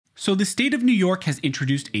So the state of New York has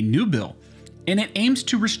introduced a new bill, and it aims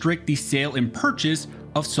to restrict the sale and purchase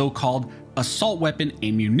of so-called assault weapon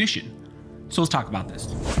ammunition. So let's talk about this.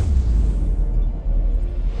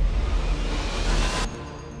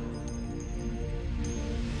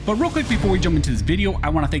 But real quick before we jump into this video, I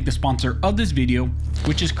want to thank the sponsor of this video,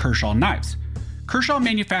 which is Kershaw Knives. Kershaw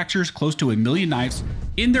manufactures close to 1 million knives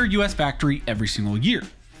in their US factory every single year.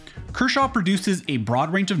 Kershaw produces a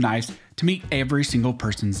broad range of knives to meet every single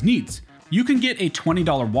person's needs. You can get a $20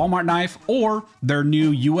 Walmart knife or their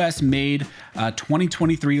new US made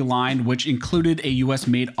 2023 line, which included a US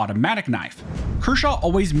made automatic knife. Kershaw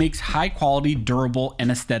always makes high quality, durable,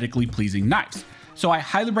 and aesthetically pleasing knives. So I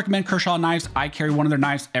highly recommend Kershaw Knives. I carry one of their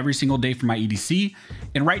knives every single day for my EDC.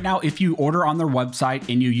 And right now, if you order on their website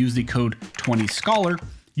and you use the code 20scholar,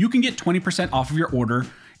 you can get 20% off of your order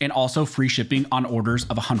and also free shipping on orders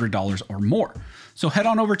of $100 or more. So head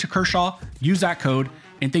on over to Kershaw, use that code,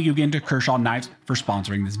 and thank you again to Kershaw Knives for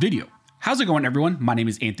sponsoring this video. How's it going, everyone? My name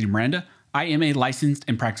is Anthony Miranda. I am a licensed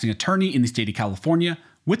and practicing attorney in the state of California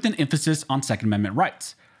with an emphasis on Second Amendment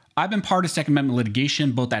rights. I've been part of Second Amendment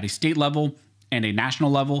litigation both at a state level and a national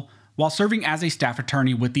level, while serving as a staff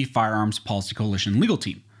attorney with the Firearms Policy Coalition legal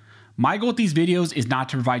team. My goal with these videos is not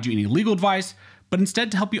to provide you any legal advice, but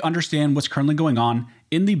instead to help you understand what's currently going on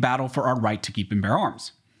in the battle for our right to keep and bear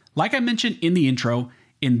arms. Like I mentioned in the intro,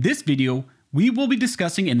 in this video, we will be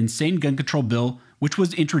discussing an insane gun control bill which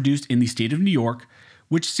was introduced in the state of New York,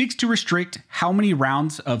 which seeks to restrict how many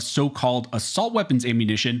rounds of so-called assault weapons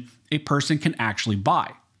ammunition a person can actually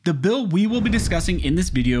buy. The bill we will be discussing in this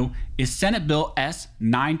video is Senate Bill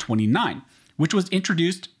S-929, which was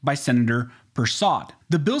introduced by Senator Persaud.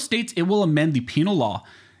 The bill states it will amend the penal law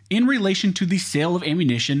in relation to the sale of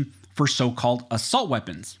ammunition for so-called assault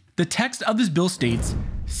weapons. The text of this bill states,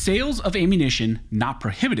 "Sales of ammunition not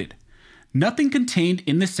prohibited. Nothing contained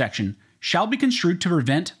in this section shall be construed to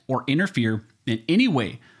prevent or interfere in any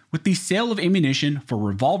way with the sale of ammunition for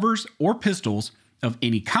revolvers or pistols of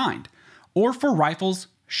any kind, or for rifles,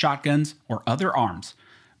 shotguns, or other arms,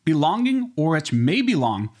 belonging or which may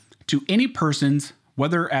belong to any persons,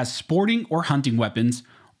 whether as sporting or hunting weapons,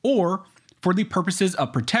 or for the purposes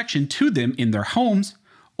of protection to them in their homes,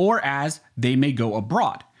 or as they may go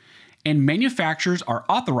abroad. And manufacturers are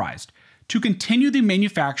authorized to continue the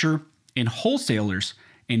manufacture, and wholesalers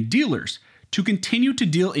and dealers to continue to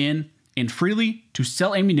deal in and freely to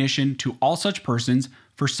sell ammunition to all such persons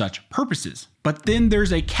for such purposes." But then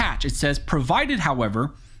there's a catch. It says, provided,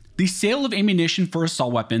 however, the sale of ammunition for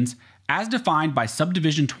assault weapons as defined by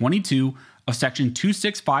subdivision 22 of section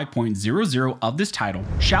 265.00 of this title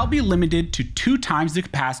shall be limited to 2 times the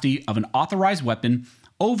capacity of an authorized weapon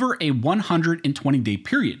over a 120-day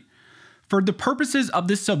period. For the purposes of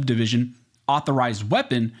this subdivision, authorized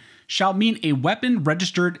weapon shall mean a weapon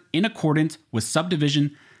registered in accordance with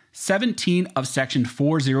subdivision 17 of section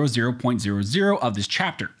 400.00 of this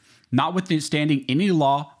chapter. Notwithstanding any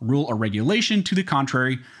law, rule, or regulation to the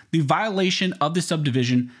contrary, the violation of the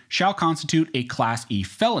subdivision shall constitute a Class E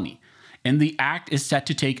felony, and the act is set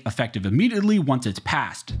to take effective immediately once it's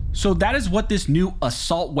passed. So that is what this new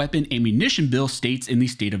assault weapon ammunition bill states in the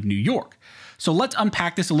state of New York. So let's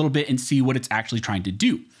unpack this a little bit and see what it's actually trying to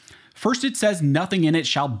do. First, it says nothing in it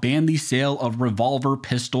shall ban the sale of revolver,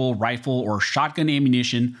 pistol, rifle, or shotgun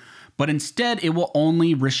ammunition, but instead it will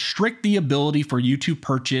only restrict the ability for you to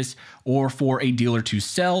purchase or for a dealer to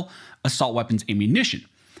sell assault weapons ammunition.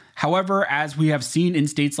 However, as we have seen in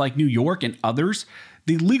states like New York and others,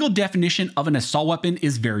 the legal definition of an assault weapon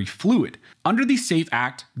is very fluid. Under the SAFE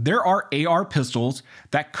Act, there are AR pistols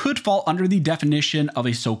that could fall under the definition of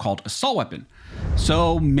a so-called assault weapon.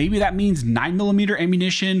 So maybe that means 9mm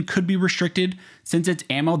ammunition could be restricted since it's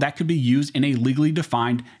ammo that could be used in a legally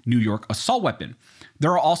defined New York assault weapon.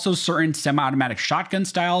 There are also certain semi-automatic shotgun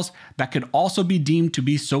styles that could also be deemed to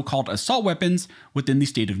be so-called assault weapons within the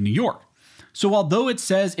state of New York. So although it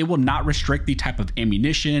says it will not restrict the type of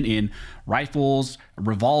ammunition in rifles,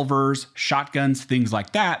 revolvers, shotguns, things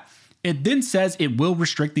like that, it then says it will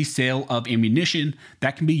restrict the sale of ammunition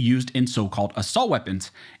that can be used in so-called assault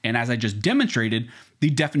weapons. And as I just demonstrated, the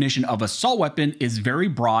definition of assault weapon is very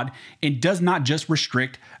broad and does not just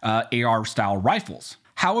restrict AR-style rifles.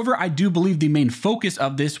 However, I do believe the main focus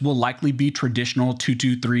of this will likely be traditional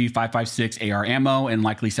 223, 5.56 AR ammo and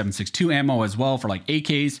likely 7.62 ammo as well for like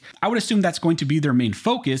AKs. I would assume that's going to be their main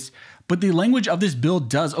focus, but the language of this bill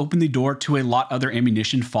does open the door to a lot other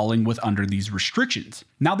ammunition falling with under these restrictions.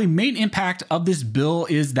 Now, the main impact of this bill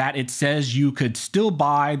is that it says you could still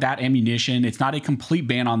buy that ammunition. It's not a complete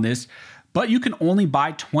ban on this, but you can only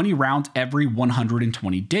buy 20 rounds every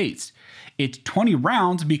 120 days. It's 20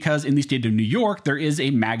 rounds because in the state of New York, there is a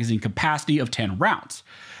magazine capacity of 10 rounds.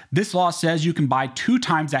 This law says you can buy 2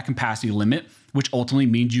 times that capacity limit, which ultimately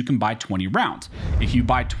means you can buy 20 rounds. If you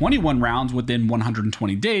buy 21 rounds within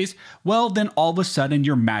 120 days, well, then all of a sudden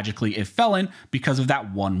you're magically a felon because of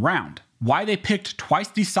that 1 round. Why they picked twice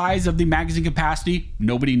the size of the magazine capacity,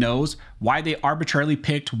 nobody knows. Why they arbitrarily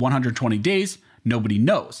picked 120 days, nobody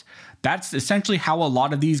knows. That's essentially how a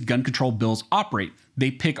lot of these gun control bills operate. They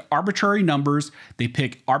pick arbitrary numbers, they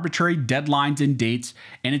pick arbitrary deadlines and dates,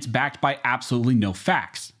 and it's backed by absolutely no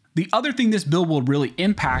facts. The other thing this bill will really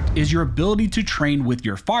impact is your ability to train with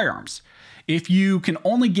your firearms. If you can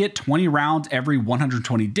only get 20 rounds every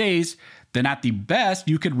 120 days, then at the best,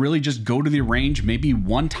 you could really just go to the range maybe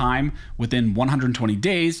 1 time within 120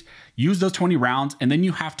 days, use those 20 rounds, and then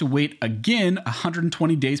you have to wait again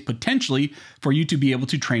 120 days potentially for you to be able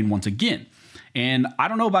to train once again. And I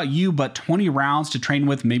don't know about you, but 20 rounds to train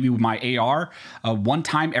with maybe with my AR 1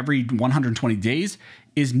 time every 120 days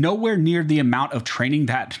is nowhere near the amount of training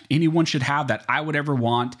that anyone should have that I would ever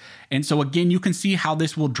want. And so again, you can see how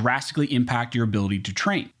this will drastically impact your ability to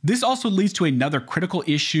train. This also leads to another critical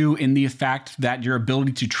issue in the fact that your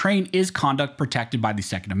ability to train is conduct protected by the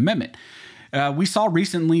Second Amendment. We saw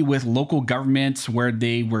recently with local governments where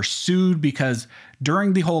they were sued because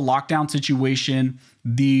during the whole lockdown situation,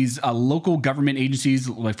 these local government agencies,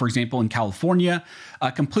 like for example in California,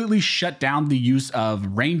 completely shut down the use of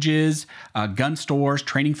ranges, gun stores,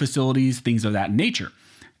 training facilities, things of that nature.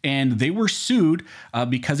 And they were sued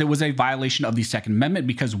because it was a violation of the Second Amendment,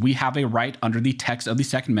 because we have a right under the text of the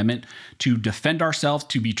Second Amendment to defend ourselves,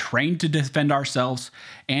 to be trained to defend ourselves.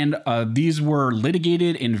 And these were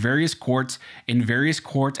litigated in various courts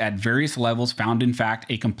at various levels, found in fact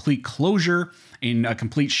a complete closure in a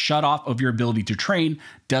complete shutoff of your ability to train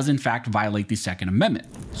does in fact violate the Second Amendment.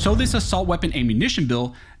 So this assault weapon ammunition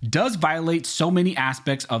bill does violate so many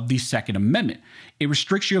aspects of the Second Amendment. It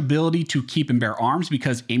restricts your ability to keep and bear arms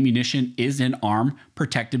because ammunition is an arm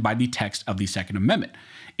protected by the text of the Second Amendment.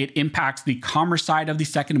 It impacts the commerce side of the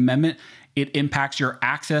Second Amendment. It impacts your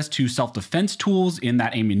access to self-defense tools in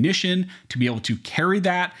that ammunition to be able to carry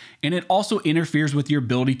that. And it also interferes with your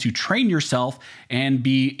ability to train yourself and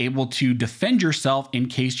be able to defend yourself in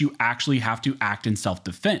case you actually have to act in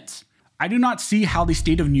self-defense. I do not see how the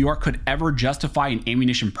state of New York could ever justify an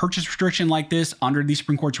ammunition purchase restriction like this under the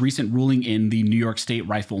Supreme Court's recent ruling in the New York State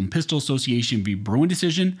Rifle and Pistol Association v. Bruen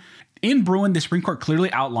decision. In Bruen, the Supreme Court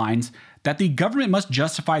clearly outlines that the government must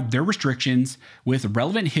justify their restrictions with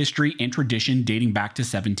relevant history and tradition dating back to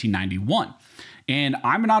 1791. And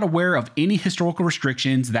I'm not aware of any historical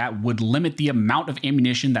restrictions that would limit the amount of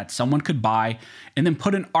ammunition that someone could buy and then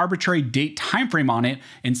put an arbitrary date time frame on it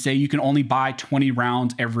and say you can only buy 20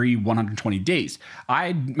 rounds every 120 days. I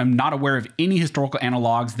am not aware of any historical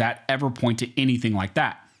analogs that ever point to anything like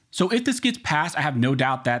that. So if this gets passed, I have no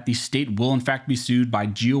doubt that the state will in fact be sued by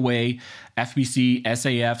GOA, FBC,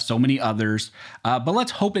 SAF, so many others. But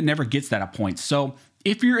let's hope it never gets to that point. So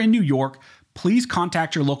if you're in New York, please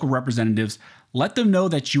contact your local representatives. Let them know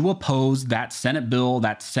that you oppose that Senate bill,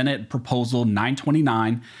 that Senate proposal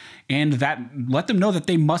 929, and that let them know that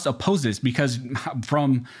they must oppose this, because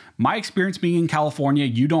from my experience being in California,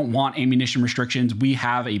 you don't want ammunition restrictions. We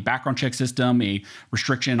have a background check system, a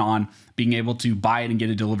restriction on being able to buy it and get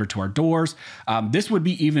it delivered to our doors. This would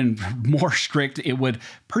be even more strict. It would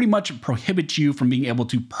pretty much prohibit you from being able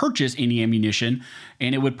to purchase any ammunition,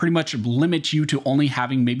 and it would pretty much limit you to only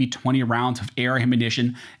having maybe 20 rounds of AR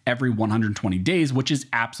ammunition every 120 days, which is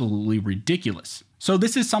absolutely ridiculous. So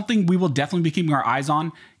this is something we will definitely be keeping our eyes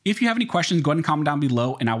on. If you have any questions, go ahead and comment down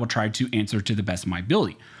below and I will try to answer to the best of my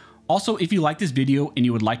ability. Also, if you like this video and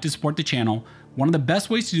you would like to support the channel, one of the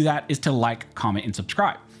best ways to do that is to like, comment, and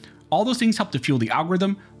subscribe. All those things help to fuel the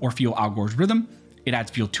algorithm or fuel Al Gore's rhythm. It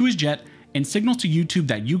adds fuel to his jet and signals to YouTube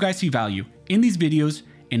that you guys see value in these videos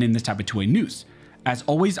and in this type of two-way news. As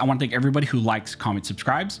always, I want to thank everybody who likes, comments,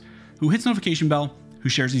 subscribes, who hits the notification bell, who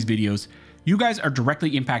shares these videos. You guys are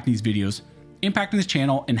directly impacting these videos, impacting this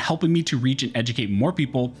channel, and helping me to reach and educate more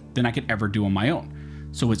people than I could ever do on my own.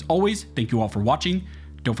 So as always, thank you all for watching.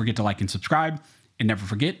 Don't forget to like and subscribe. And never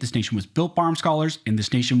forget, this nation was built by armed scholars, and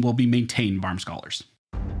this nation will be maintained by armed scholars.